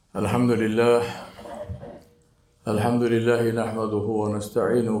الحمد لله نحمده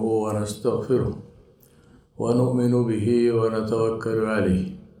ونستعينه ونستغفره ونؤمن به ونتوكل عليه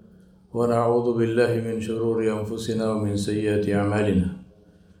ونعوذ بالله من شرور أنفسنا ومن سيئات أعمالنا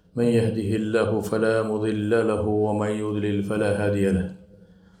من يهده الله فلا مضل له ومن يضلل فلا هادي له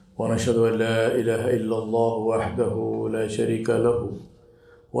ونشهد أن لا إله إلا الله وحده لا شريك له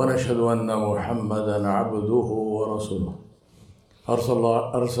ونشهد أن محمدا عبده ورسوله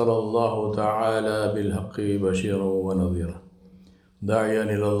أرسل الله تعالى بالحق بشيرا ونذيرا داعيا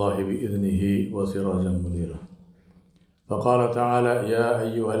إلى الله بإذنه وسراجا منيرا فقال تعالى يا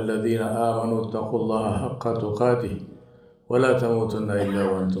أيها الذين آمنوا اتقوا الله حق تقاته ولا تموتن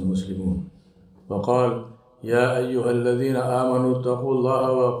إلا وأنتم مسلمون وقال يا أيها الذين آمنوا اتقوا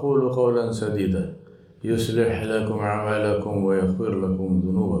الله وقولوا قولا سديدا يصلح لكم أعمالكم ويغفر لكم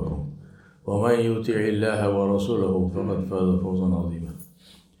ذنوبكم ومن يطع الله ورسوله فقد فاز فوزا عظيما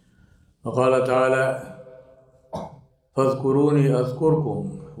وقال تعالى فاذكروني أذكركم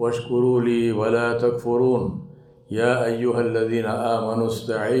واشكروا لي ولا تكفرون يا أيها الذين آمنوا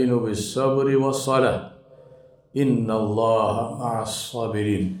استعينوا بالصبر والصلاة إن الله مع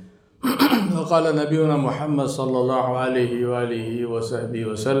الصابرين وقال نبينا محمد صلى الله عليه وآله وصحبه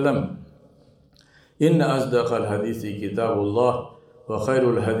وسلم إن أصدق الحديث كتاب الله وخير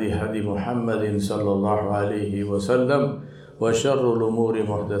الهدي هدي محمد صلى الله عليه وسلم وشر الأمور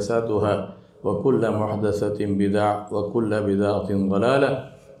محدثاتها وكل محدثة بدعة وكل بدعة ضلالة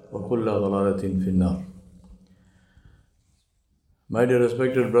وكل ضلالة في النار. My dear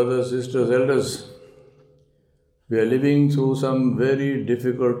respected brothers, sisters, elders, we are living through some very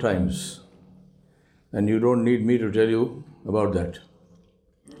difficult times and you don't need me to tell you about that.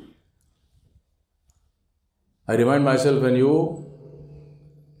 I remind myself and you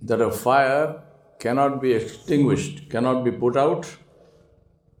that a fire cannot be extinguished, cannot be put out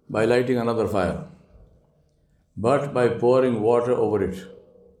by lighting another fire, but by pouring water over it.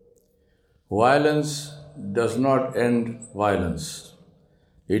 Violence does not end violence.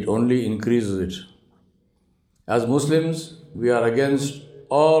 It only increases it. As Muslims, we are against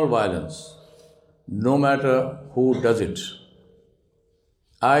all violence, no matter who does it.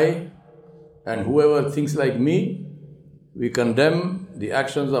 I and whoever thinks like me, we condemn the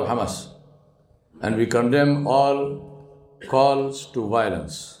actions of Hamas and we condemn all calls to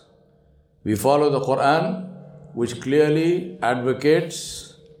violence. We follow the Quran, which clearly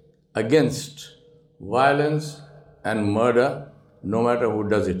advocates against violence and murder, no matter who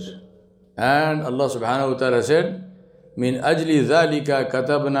does it. And Allah subhanahu wa ta'ala said, من أجل ذلك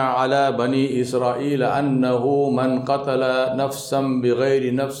كتبنا على بني إسرائيل أنه من قتل نفسا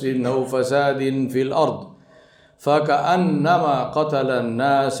بغير نفس أو فساد في الأرض فكأنما قتل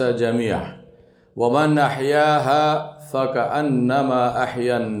الناس جميعا ومن أحياها فكأنما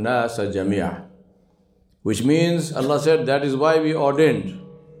أحيا الناس جميعا. Which means, Allah said, that is why we ordained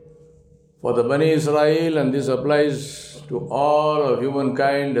for the Bani Israel, and this applies to all of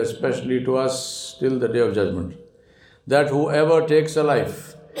humankind, especially to us till the day of judgment, that whoever takes a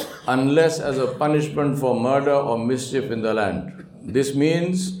life, unless as a punishment for murder or mischief in the land. This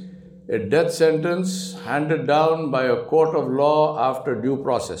means a death sentence handed down by a court of law after due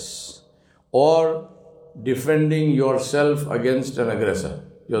process, or defending yourself against an aggressor,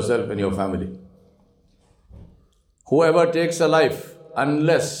 yourself and your family. Whoever takes a life,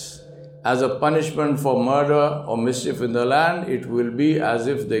 unless as a punishment for murder or mischief in the land, it will be as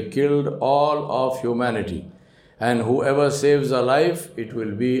if they killed all of humanity. And whoever saves a life, it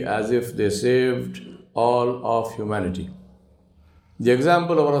will be as if they saved all of humanity. The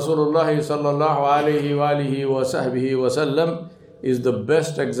example of Rasulullah sallallahu alayhi wa alihi wa sahbihi wa sallam is the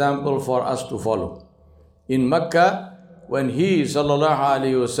best example for us to follow. In Mecca, when he sallallahu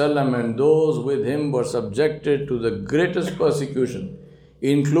alayhi wa sallam and those with him were subjected to the greatest persecution,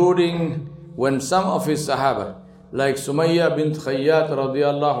 including when some of his Sahaba, like Sumayya bint Khayyat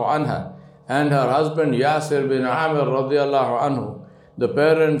radiyallahu anha, and her husband Yasir bin Amir radiyallahu anhu, the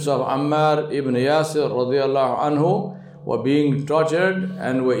parents of Ammar ibn Yasir radiyallahu anhu, were being tortured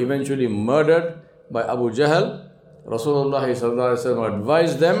and were eventually murdered by Abu Jahl, Rasulullah sallallahu alaihi wasallam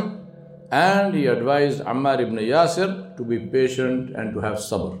advised them, and he advised Ammar ibn Yasir to be patient and to have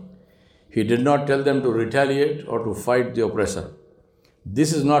sabr. He did not tell them to retaliate or to fight the oppressor.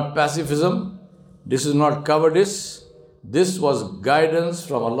 This is not pacifism, this is not cowardice, this was guidance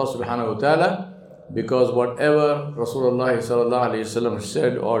from Allah subhanahu wa ta'ala, because whatever Rasulullah sallallahu alaihi wasallam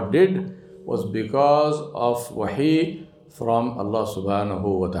said or did was because of wahi from Allah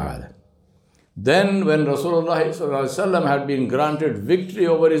subhanahu wa ta'ala. Then when Rasulullah sallallahu alaihi wasallam had been granted victory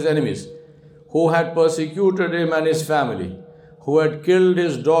over his enemies, who had persecuted him and his family, who had killed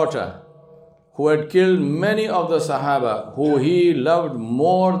his daughter, who had killed many of the Sahaba, who he loved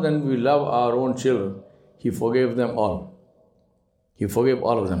more than we love our own children, he forgave them all. He forgave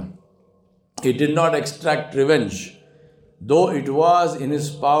all of them. He did not extract revenge, though it was in his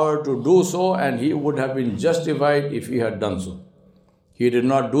power to do so, and he would have been justified if he had done so. He did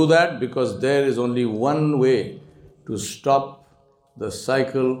not do that because there is only one way to stop the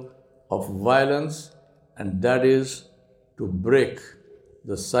cycle of violence, and that is to break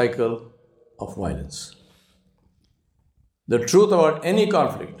the cycle of violence. The truth about any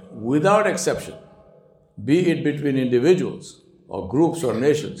conflict, without exception, be it between individuals or groups or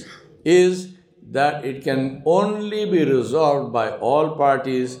nations, is that it can only be resolved by all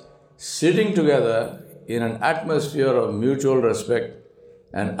parties sitting together in an atmosphere of mutual respect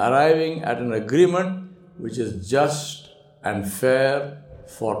and arriving at an agreement which is just and fair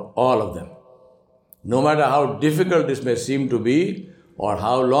for all of them. No matter how difficult this may seem to be or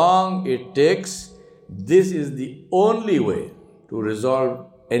how long it takes, this is the only way to resolve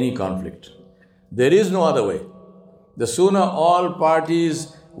any conflict. There is no other way. The sooner all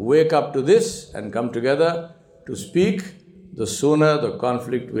parties wake up to this and come together to speak, the sooner the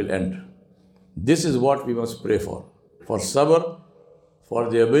conflict will end. This is what we must pray for sabr, for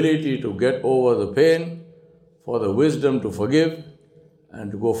the ability to get over the pain, for the wisdom to forgive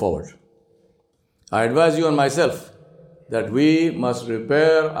and to go forward. I advise you and myself that we must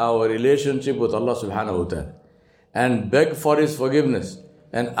repair our relationship with Allah subhanahu wa ta'ala and beg for His forgiveness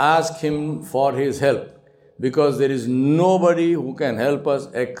and ask Him for His help, because there is nobody who can help us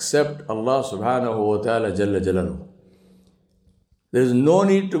except Allah subhanahu wa ta'ala jalla jalaluhu. There is no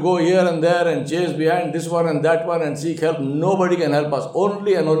need to go here and there and chase behind this one and that one and seek help. Nobody can help us.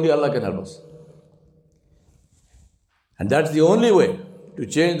 Only and only Allah can help us. And that's the only way to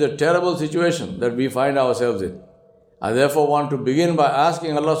change the terrible situation that we find ourselves in. I therefore want to begin by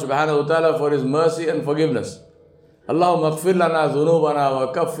asking Allah subhanahu wa ta'ala for His mercy and forgiveness. Allahumma ighfir lana dhunubana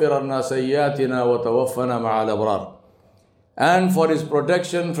wa kaffir anna sayyatina wa tawaffana ma'al abrar. And for His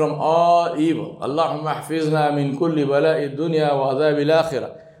protection from all evil. Allahumma ahfizna min kulli bala'i dunya wa adhabi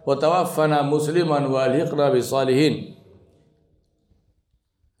al-akhirah wa tawaffana musliman wa alhiqna bi salihin.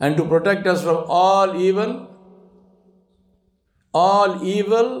 And to protect us from all evil,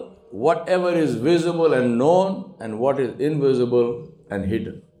 whatever is visible and known and what is invisible and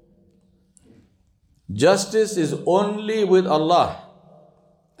hidden. Justice is only with Allah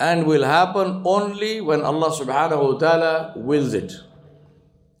and will happen only when Allah subhanahu wa ta'ala wills it.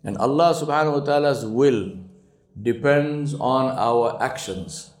 And Allah subhanahu wa ta'ala's will depends on our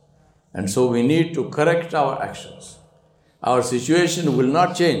actions. And so we need to correct our actions. Our situation will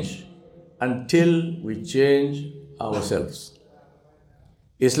not change until we change ourselves.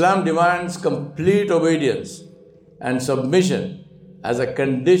 Islam demands complete obedience and submission as a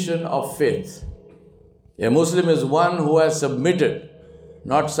condition of faith. A Muslim is one who has submitted,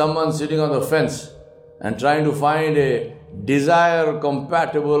 not someone sitting on the fence and trying to find a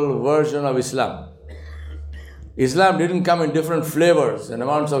desire-compatible version of Islam. Islam didn't come in different flavors and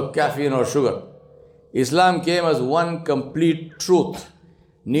amounts of caffeine or sugar. Islam came as one complete truth,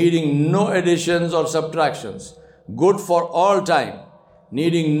 needing no additions or subtractions, good for all time,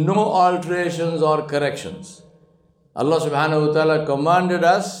 needing no alterations or corrections. Allah subhanahu wa ta'ala commanded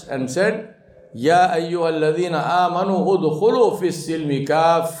us and said, يَا أَيُّهَا الَّذِينَ آمَنُوا ادْخُلُوا فِي السِّلْمِ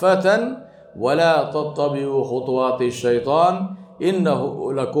كَافَّةً وَلَا تَتَّبِعُوا خُطُوَاتِ الشَّيْطَانِ إِنَّهُ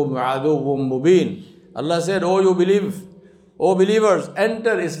لَكُمْ عَدُوٌّ مُبِينٌ. Allah said, O believers,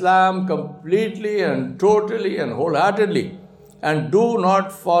 enter Islam completely and totally and wholeheartedly, and do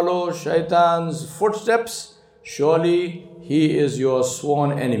not follow Shaitan's footsteps. Surely he is your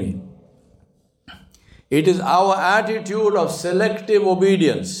sworn enemy. It is our attitude of selective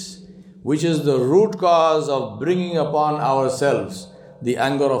obedience which is the root cause of bringing upon ourselves the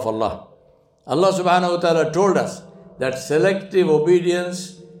anger of Allah. Allah subhanahu wa ta'ala told us that selective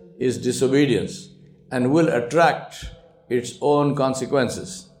obedience is disobedience and will attract its own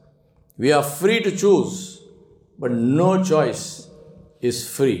consequences. We are free to choose, but no choice is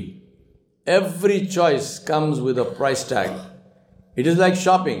free. Every choice comes with a price tag. It is like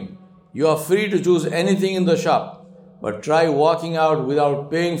shopping. You are free to choose anything in the shop, but try walking out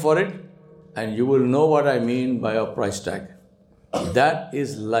without paying for it, and you will know what I mean by a price tag. That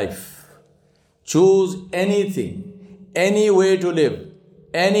is life. Choose anything, any way to live,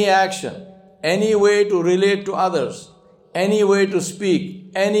 any action, any way to relate to others, any way to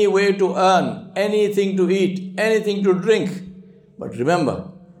speak, any way to earn, anything to eat, anything to drink. But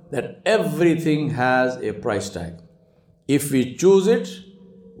remember that everything has a price tag. If we choose it,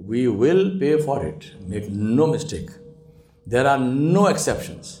 we will pay for it. Make no mistake. There are no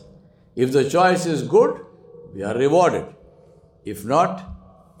exceptions. If the choice is good, we are rewarded. If not,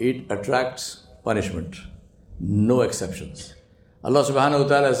 it attracts punishment. No exceptions. Allah subhanahu wa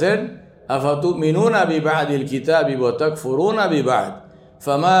ta'ala said, أَفَتُؤْمِنُونَ بِبَعْدِ الْكِتَابِ وَتَكْفُرُونَ بِبَعْدِ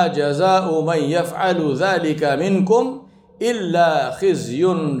فَمَا جَزَاءُ مَنْ يَفْعَلُ ذَلِكَ مِنْكُمْ إِلَّا خِزْيٌ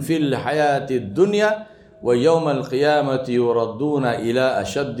فِي الْحَيَاةِ الدُّنْيَا وَيَوْمَ الْقِيَامَةِ يُرَدُّونَ إِلَىٰ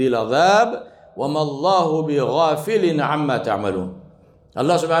أَشَدِّ الْعَذَابِ وَمَا اللَّهُ بِغَافِلٍ عَمَّا تَعْمَلُونَ.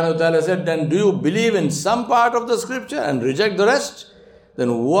 Allah subhanahu wa ta'ala said, then do you believe in some part of the scripture and reject the rest?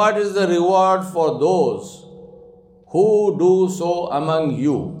 Then what is the reward for those who do so among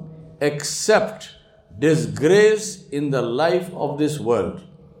you, except disgrace in the life of this world?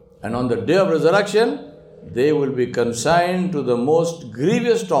 And on the day of resurrection, they will be consigned to the most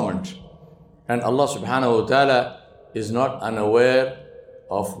grievous torment. And Allah subhanahu wa ta'ala is not unaware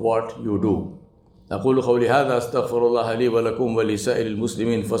of what you do. أقول قولي هذا أستغفر الله لي ولكم ولسائر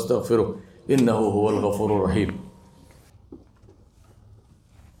المسلمين فاستغفروه إنه هو الغفور الرحيم.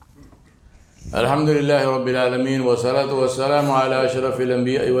 الحمد لله رب العالمين والصلاة والسلام على أشرف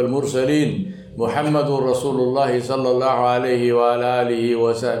الأنبياء والمرسلين محمد رسول الله صلى الله عليه وعلى آله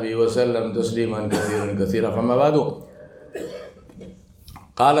وصحبه وسلم تسليما كثيرا كثيرا. فما بعد،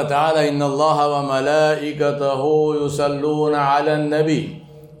 قال تعالى إن الله وملائكته يصلون على النبي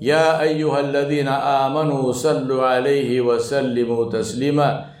يا أيها الذين آمنوا صلوا عليه وسلموا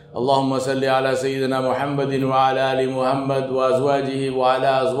تسليما. اللهم صل على سيدنا محمد وعلى آل محمد وأزواجه وعلى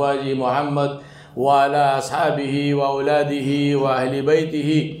أزواج محمد وعلى أصحابه وأولاده وأهل بيته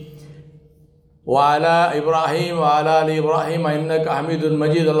وعلى إبراهيم وعلى آل إبراهيم إنك حميد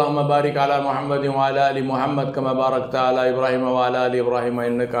مجيد. اللهم بارك على محمد وعلى آل محمد كما باركت على إبراهيم وعلى آل إبراهيم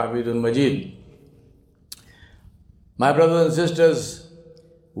إنك حميد مجيد. My brothers and sisters,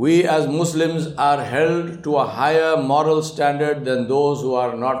 we as Muslims are held to a higher moral standard than those who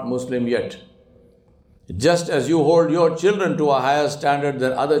are not Muslim yet. Just as you hold your children to a higher standard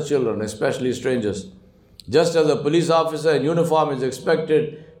than other children, especially strangers. Just as a police officer in uniform is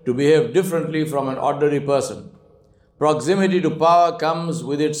expected to behave differently from an ordinary person. Proximity to power comes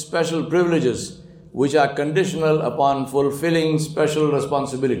with its special privileges, which are conditional upon fulfilling special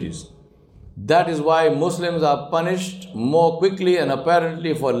responsibilities. That is why Muslims are punished more quickly and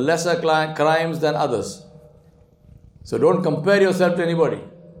apparently for lesser crimes than others. So don't compare yourself to anybody.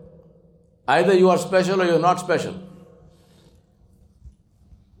 Either you are special or you are not special.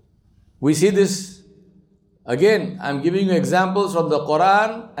 We see this again. I am giving you examples from the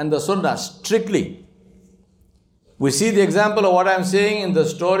Quran and the Sunnah strictly. We see the example of what I am saying in the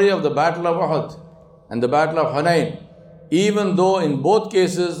story of the Battle of Uhud and the Battle of Hunain. Even though in both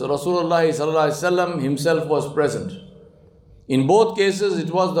cases Rasulullah himself was present. In both cases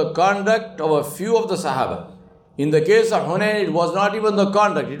it was the conduct of a few of the Sahaba. In the case of Hunain, it was not even the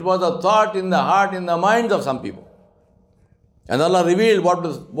conduct, it was a thought in the heart, in the minds of some people. And Allah revealed what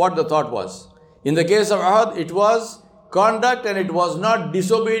the thought was. In the case of Uhud, it was conduct and it was not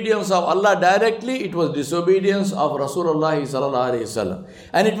disobedience of Allah directly, it was disobedience of Rasulullah.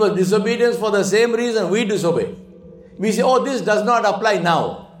 And it was disobedience for the same reason we disobey. We say, oh, this does not apply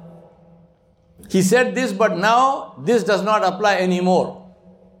now. He said this, but now this does not apply anymore.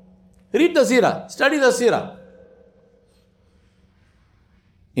 Read the seerah, study the seerah.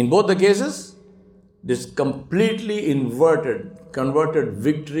 In both the cases, this completely converted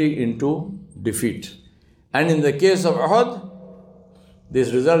victory into defeat. And in the case of Uhud,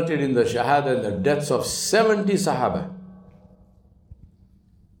 this resulted in the shahada and the deaths of 70 Sahaba,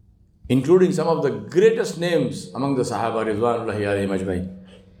 including some of the greatest names among the Sahaba, Ridwanullahi alayhim ajmain.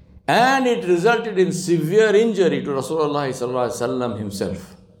 And it resulted in severe injury to Rasulullah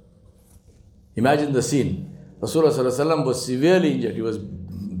himself. Imagine the scene. Rasulullah was severely injured. He was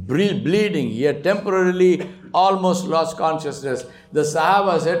bleeding. He had temporarily almost lost consciousness. The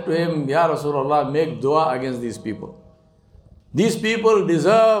Sahaba said to him, Ya Rasulullah, make dua against these people. These people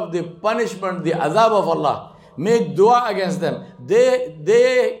deserve the punishment, the azab of Allah. Make dua against them.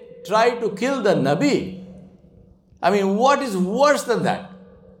 They try to kill the Nabi. I mean, what is worse than that?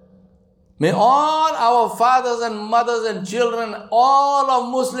 May all our fathers and mothers and children, all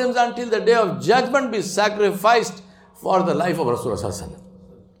of Muslims until the day of judgment be sacrificed for the life of Rasulullah.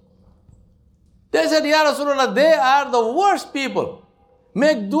 They said, Ya Rasulullah, they are the worst people.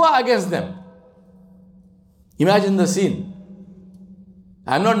 Make dua against them. Imagine the scene.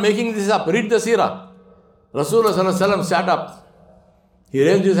 I am not making this up. Read the seerah. Rasulullah sat up. He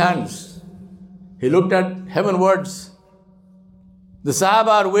raised his hands. He looked at heavenwards. The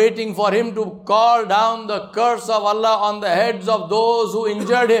Sahaba are waiting for him to call down the curse of Allah on the heads of those who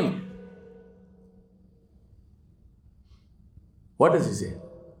injured him. What does he say?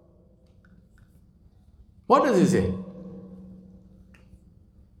 What does he say?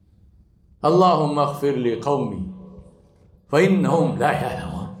 Allahumma aghfir li qawmi fa innahum la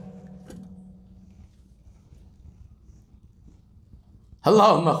ya'lamun.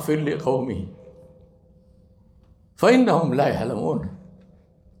 Allahumma aghfir li qawmi fa innahum la ya'lamun.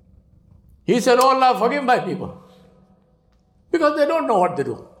 He said, oh Allah, forgive my people, because they don't know what they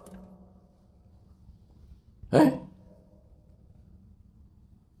do. Eh?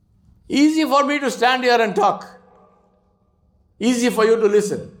 Easy for me to stand here and talk. Easy for you to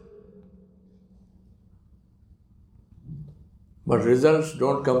listen. But results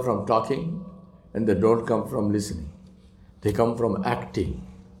don't come from talking, and they don't come from listening. They come from acting.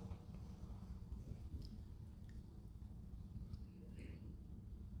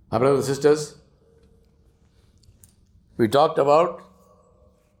 My brothers and sisters, we talked about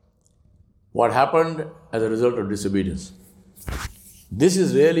what happened as a result of disobedience. This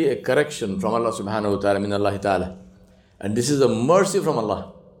is really a correction from Allah subhanahu wa ta'ala, min Allah ta'ala. And this is a mercy from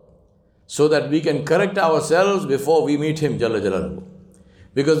Allah, so that we can correct ourselves before we meet Him, Jalla Jalaluhu.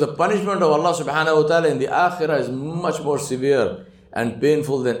 Because the punishment of Allah subhanahu wa ta'ala in the akhirah is much more severe and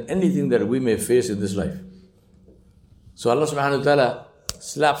painful than anything that we may face in this life. So Allah subhanahu wa ta'ala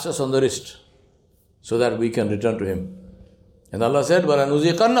slaps us on the wrist so that we can return to Him. And Allah said,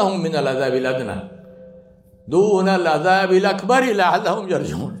 وَلَنُزِيقَنَّهُم مِّنَ الْعَذَابِ الْأَدْنَى دُونَ الْعَذَابِ الْأَكْبَرِ لَعَلَّهُمْ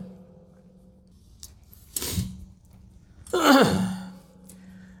يَرْجِعُونَ.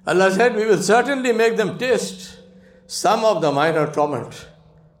 Allah said, we will certainly make them taste some of the minor torment,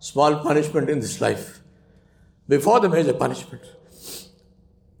 small punishment in this life, before the major punishment.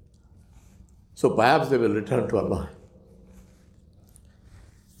 So perhaps they will return to Allah.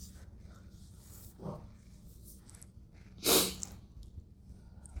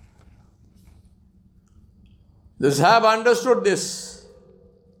 The Sahaba understood this,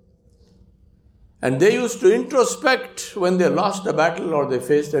 and they used to introspect when they lost a battle or they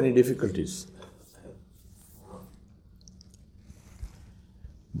faced any difficulties.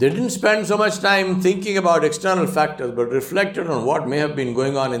 They didn't spend so much time thinking about external factors, but reflected on what may have been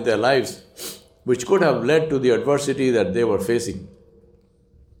going on in their lives, which could have led to the adversity that they were facing.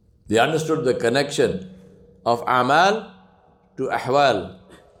 They understood the connection of amal to ahwal,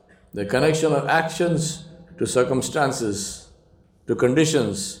 the connection of actions to circumstances, to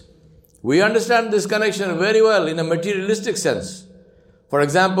conditions. We understand this connection very well in a materialistic sense. For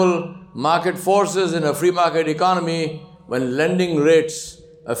example, market forces in a free market economy, when lending rates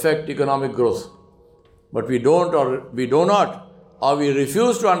affect economic growth. But we do not, or we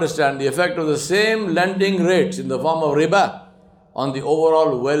refuse to understand the effect of the same lending rates in the form of riba on the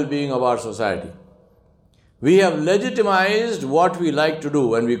overall well-being of our society. We have legitimized what we like to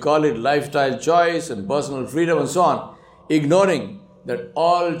do, and we call it lifestyle choice and personal freedom and so on, ignoring that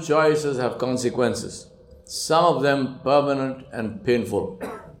all choices have consequences, some of them permanent and painful.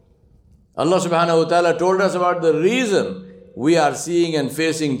 Allah subhanahu wa ta'ala told us about the reason we are seeing and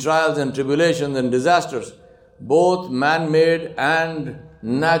facing trials and tribulations and disasters, both man-made and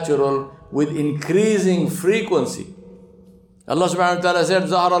natural, with increasing frequency. Allah subhanahu wa ta'ala said,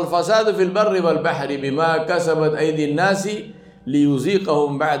 ظَهَرَ الْفَسَادُ فِي الْبَرِّ وَالْبَحْرِ بِمَا كَسَبَتْ أَيْدِي النَّاسِ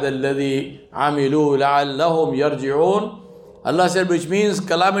لِيُذِيقَهُمْ بَعْدَ الَّذِي عَمِلُوا لَعَلَّهُمْ يَرْجِعُونَ. Allah said, which means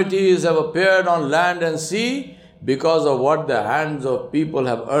calamities have appeared on land and sea because of what the hands of people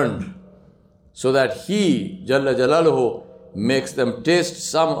have earned, so that He, Jalla Jalaluhu, makes them taste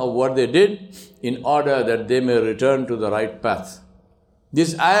some of what they did in order that they may return to the right path.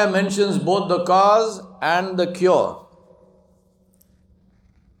 This ayah mentions both the cause and the cure.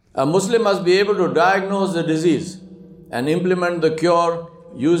 A Muslim must be able to diagnose the disease and implement the cure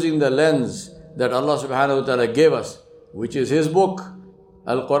using the lens that Allah subhanahu wa ta'ala gave us, which is His book,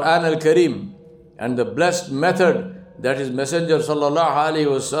 Al-Quran Al-Kareem, and the blessed method that His Messenger sallallahu alaihi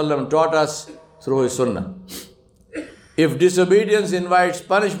wasallam taught us through His Sunnah. If disobedience invites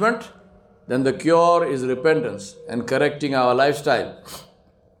punishment, then the cure is repentance and correcting our lifestyle.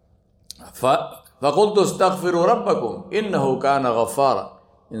 فَقُلْتُ اسْتَغْفِرُوا رَبَّكُمْ إِنَّهُ كَانَ غَفَّارًا.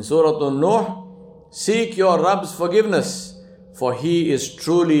 In Surah An-Nuh, seek your Rabb's forgiveness, for He is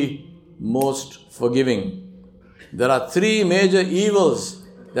truly most forgiving. There are three major evils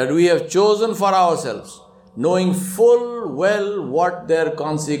that we have chosen for ourselves, knowing full well what their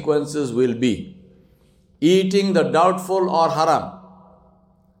consequences will be. Eating the doubtful or haram,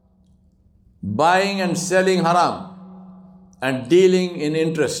 buying and selling haram, and dealing in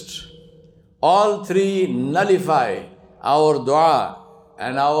interest. All three nullify our dua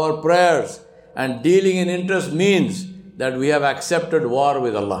and our prayers, and dealing in interest means that we have accepted war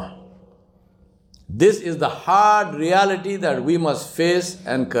with Allah. This is the hard reality that we must face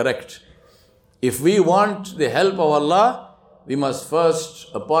and correct. If we want the help of Allah, we must first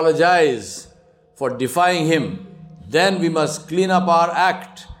apologize for defying Him. Then we must clean up our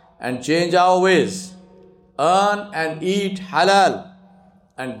act and change our ways, earn and eat halal,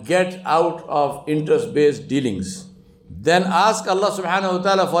 and get out of interest-based dealings. Then ask Allah subhanahu wa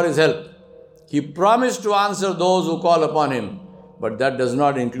ta'ala for His help. He promised to answer those who call upon Him, but that does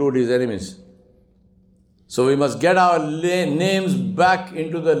not include His enemies. So we must get our names back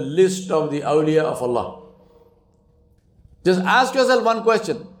into the list of the awliya of Allah. Just ask yourself one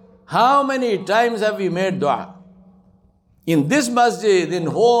question. How many times have we made dua? In this masjid, in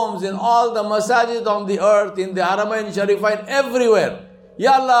homes, in all the masajid on the earth, in the Haramain Sharifain, everywhere.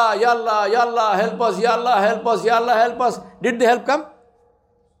 Ya Allah, Ya Allah, Ya Allah, help us, Ya Allah, help us, Ya Allah, help us. Did the help come?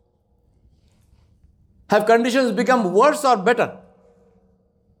 Have conditions become worse or better?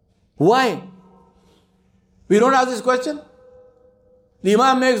 Why? We don't ask this question. The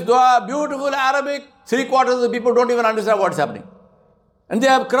Imam makes dua, beautiful Arabic, 3/4 of the people don't even understand what's happening. And they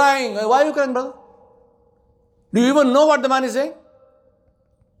are crying. Why are you crying, brother? Do you even know what the man is saying?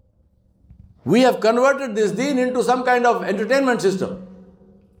 We have converted this deen into some kind of entertainment system.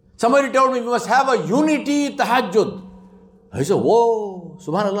 Somebody told me we must have a unity tahajjud. I said, whoa,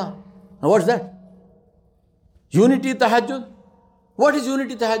 subhanallah. Now what's that? Unity tahajjud? What is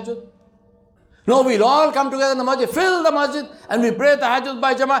unity tahajjud? No, we'll all come together in the masjid, fill the masjid, and we pray tahajjud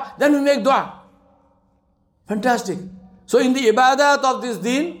by jama'ah, then we make dua. Fantastic. So in the ibadat of this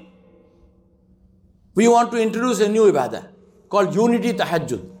deen, we want to introduce a new ibadah called unity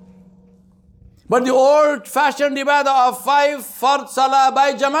tahajjud. But the old-fashioned ibadah of 5 fard salah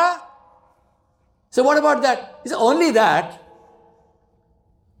by jama'ah, so what about that? He said, only that.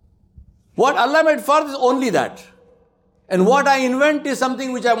 What Allah made fard is only that. And what I invent is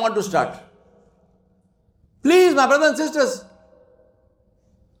something which I want to start. Please, my brothers and sisters,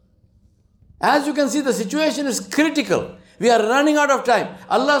 as you can see, the situation is critical. We are running out of time.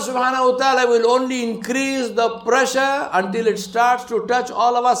 Allah subhanahu wa ta'ala will only increase the pressure until it starts to touch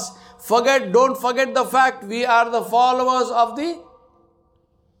all of us. Don't forget the fact we are the followers of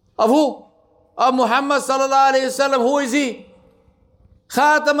who? Of Muhammad sallallahu alayhi wa sallam. Who is he?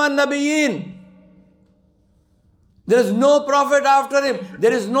 Khataman Nabiyyin. There is no prophet after him.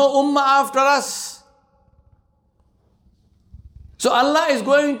 There is no ummah after us. So Allah is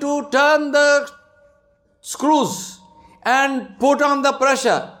going to turn the screws and put on the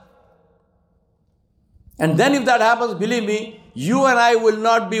pressure. And then if that happens, believe me, you and I will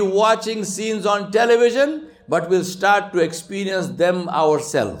not be watching scenes on television, but will start to experience them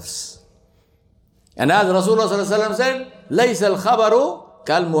ourselves. And as Rasulullah ﷺ said, لَيْسَ الْخَبَرُ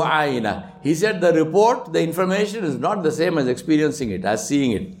كَالْمُعَايِنَةِ. He said the report, the information is not the same as experiencing it, as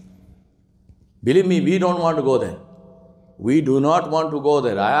seeing it. Believe me, we don't want to go there. We do not want to go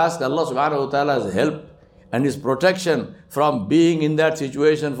there. I ask Allah subhanahu wa ta'ala's help and His protection from being in that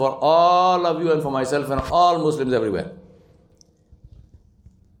situation for all of you and for myself and all Muslims everywhere.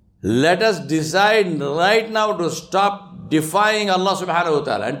 Let us decide right now to stop defying Allah subhanahu wa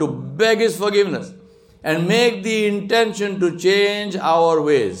ta'ala and to beg His forgiveness and make the intention to change our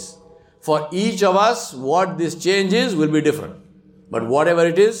ways. For each of us, what this change is will be different. But whatever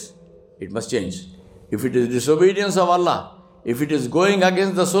it is, it must change. If it is disobedience of Allah, if it is going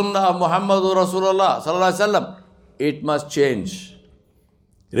against the sunnah of Muhammadur Rasulullah sallallahu alaihi wasallam, it must change.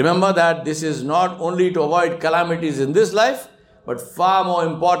 Remember that this is not only to avoid calamities in this life, but far more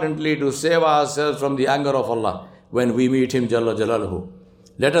importantly to save ourselves from the anger of Allah when we meet Him Jalla Jalaluhu.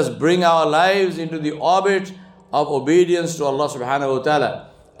 Let us bring our lives into the orbit of obedience to Allah subhanahu wa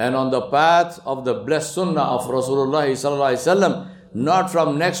ta'ala and on the path of the blessed sunnah of Rasulullah sallallahu alaihi wasallam, not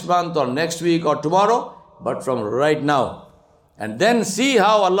from next month or next week or tomorrow, but from right now. And then see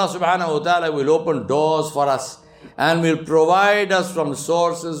how Allah subhanahu wa ta'ala will open doors for us and will provide us from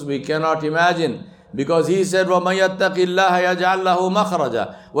sources we cannot imagine. Because He said, وَمَن يَتَّقِ اللَّهَ يَجْعَلْ لَهُ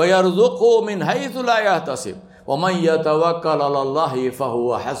مَخْرَجًا وَيَرْزُقْهُ مِنْ حَيْثُ لَا يَحْتَسِبُ وَمَن يَتَوَكَّلْ عَلَى اللَّهِ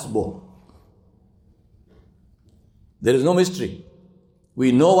فَهُوَ حَسْبُهُ. There is no mystery.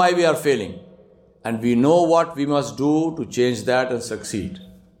 We know why we are failing. And we know what we must do to change that and succeed.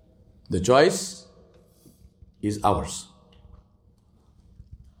 The choice is ours.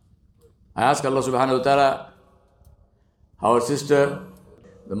 I ask Allah subhanahu wa ta'ala, our sister,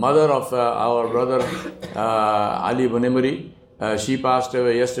 the mother of our brother Ali Bunimari, she passed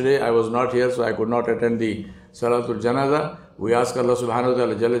away yesterday. I was not here, so I could not attend the Salatul Janaza. We ask Allah subhanahu wa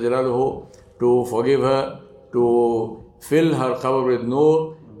ta'ala Jalla Jalaluhu to forgive her, to fill her qabr with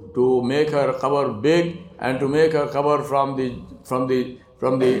noor, to make her qabr big and to make her qabr from the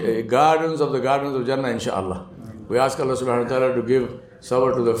from the gardens of Jannah, inshallah. We ask Allah subhanahu wa ta'ala to give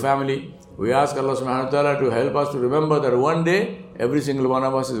sabr to the family. We ask Allah subhanahu wa ta'ala to help us to remember that one day, every single one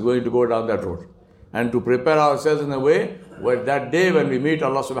of us is going to go down that road. And to prepare ourselves in a way where that day when we meet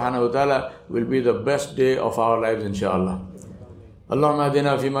Allah subhanahu wa ta'ala will be the best day of our lives, inshallah. اللهم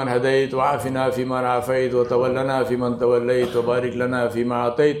اهدنا فيمن هديت وعافنا فيمن عافيت وتولنا فيمن توليت وبارك لنا فيما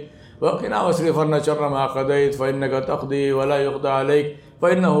أعطيت وقنا واصرف عنا شر ما قضيت فإنك تقضي ولا يقضى عليك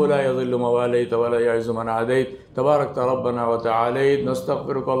فإنه لا يضل من واليت ولا يعز من عاديت تباركت ربنا وتعاليت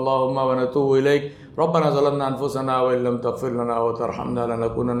نستغفرك اللهم ونتوب إليك ربنا ظلمنا أنفسنا وإن لم تغفر لنا وترحمنا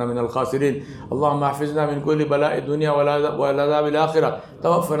لنكونن من الخاسرين اللهم احفظنا من كل بلاء الدنيا والعذاب الآخرة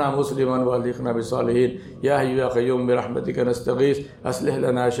توفنا مسلما والحقنا بالصالحين يا حي يا قيوم برحمتك نستغيث أصلح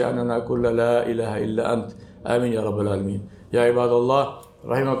لنا شأننا كل لا إله إلا أنت آمين يا رب العالمين يا عباد الله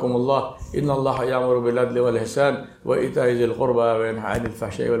رحمكم الله إن الله يأمر بالعدل والإحسان وإيتاء ذي القربى وينهى عن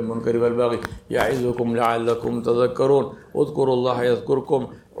الفحشاء والمنكر والبغي يعظكم لعلكم تذكرون اذكروا الله يذكركم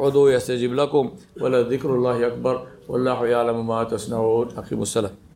ادعوا يستجب لكم ولذكر الله أكبر والله يعلم ما تصنعون أقيموا الصلاة